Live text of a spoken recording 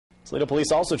Toledo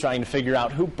police also trying to figure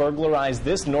out who burglarized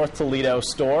this North Toledo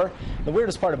store. The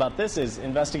weirdest part about this is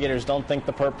investigators don't think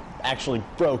the perp actually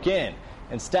broke in.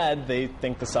 Instead, they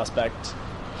think the suspect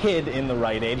hid in the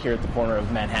Rite Aid here at the corner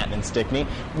of Manhattan and Stickney,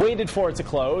 waited for it to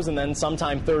close, and then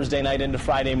sometime Thursday night into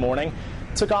Friday morning,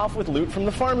 took off with loot from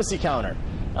the pharmacy counter.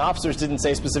 Now, officers didn't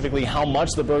say specifically how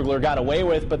much the burglar got away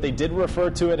with, but they did refer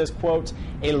to it as, quote,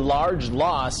 a large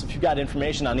loss. If you've got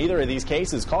information on either of these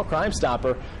cases, call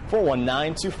Crimestopper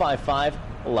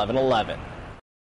 419-255-1111.